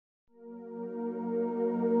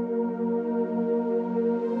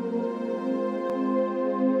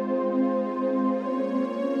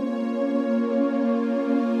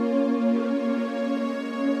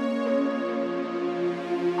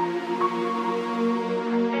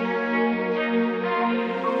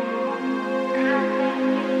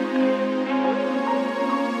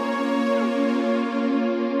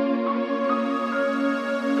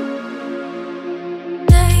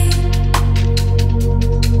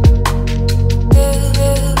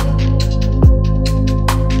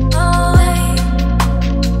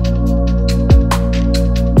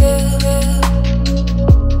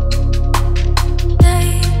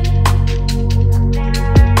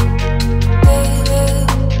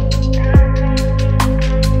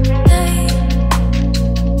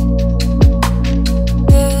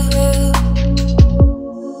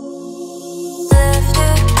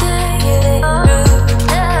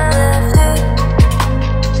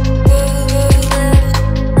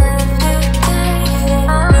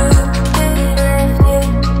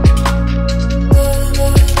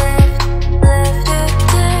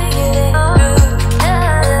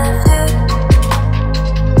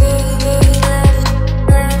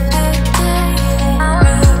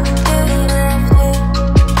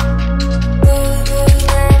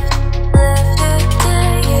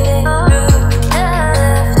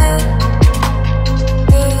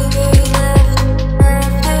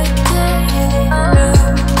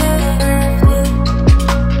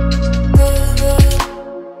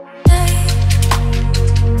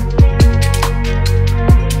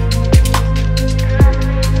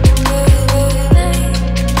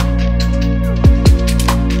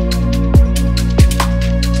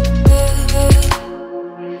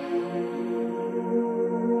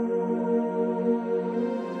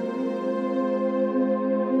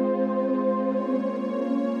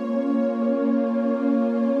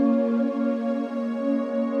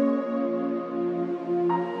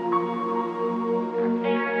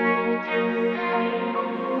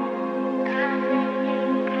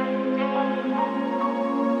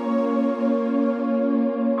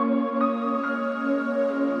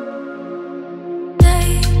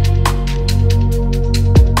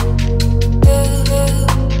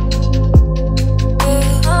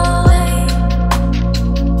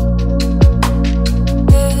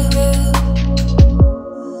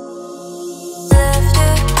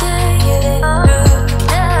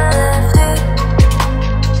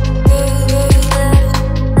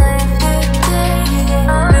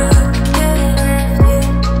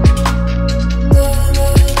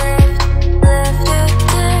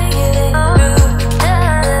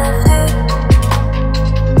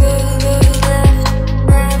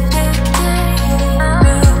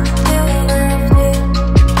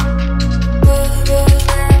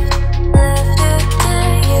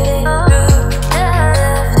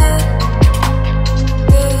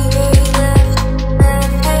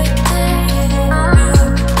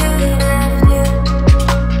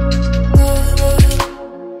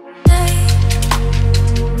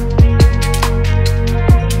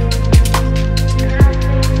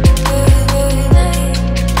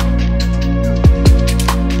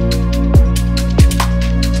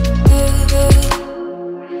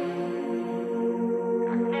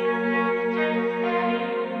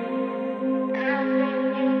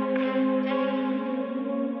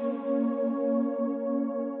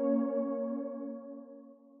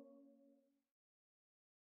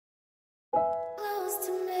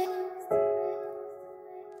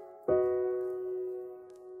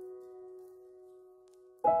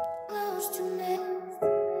close to me.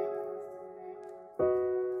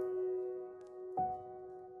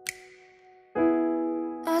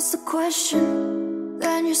 Ask the question,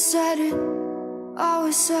 then you said it.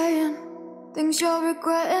 Always saying things you're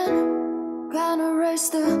regretting. Can't erase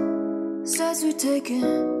the steps we've taken.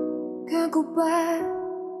 Can't go back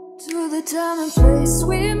to the time and place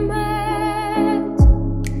we met.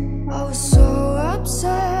 I was so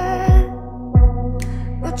upset,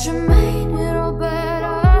 but you made it all better.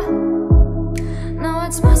 Now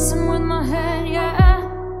it's messing with my head, yeah.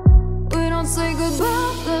 We don't say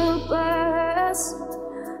goodbye the best.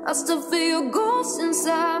 I still feel your ghost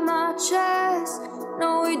inside my chest.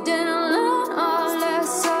 No, we didn't learn our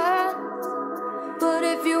lesson, but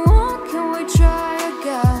if you want, can we try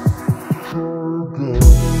again?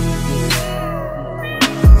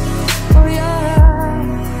 Oh yeah,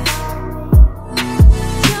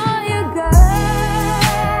 try again.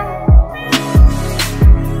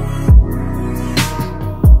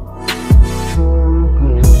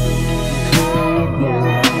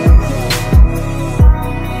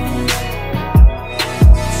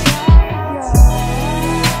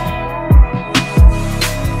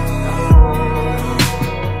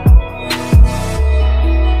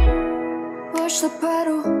 Push the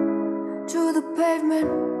pedal to the pavement.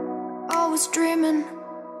 Always dreaming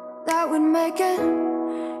that we'd make it.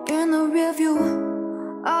 In the rear view,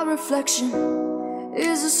 our reflection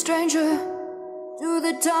is a stranger to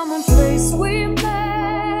the time and place we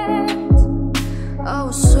met. I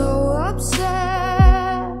was so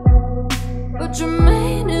upset, but you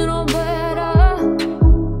made it all better.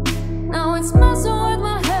 Now it's messing with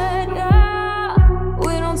my head, yeah.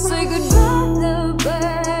 We don't say goodbye the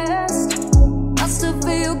best. I still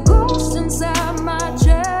feel your ghost inside my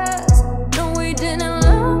chest. No, we didn't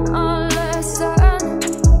learn our lesson,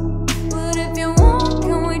 but if you want,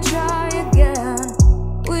 can we try again?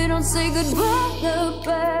 We don't say goodbye the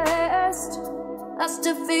best. I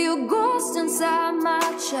still feel your ghost inside my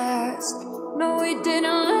chest. No, we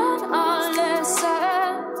didn't learn our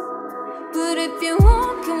lesson, but if you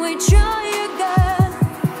want, can we try again?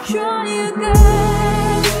 Try again.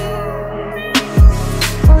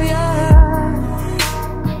 Oh yeah,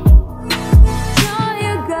 try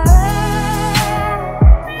again.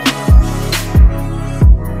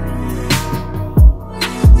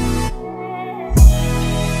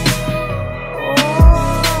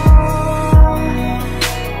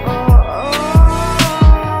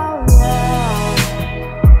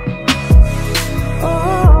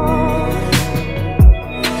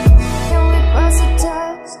 Can we pass the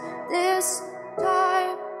test this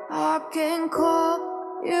time? I can call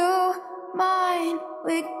you mine.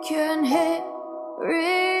 We can hit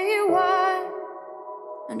rewind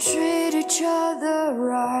and treat each other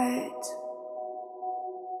right.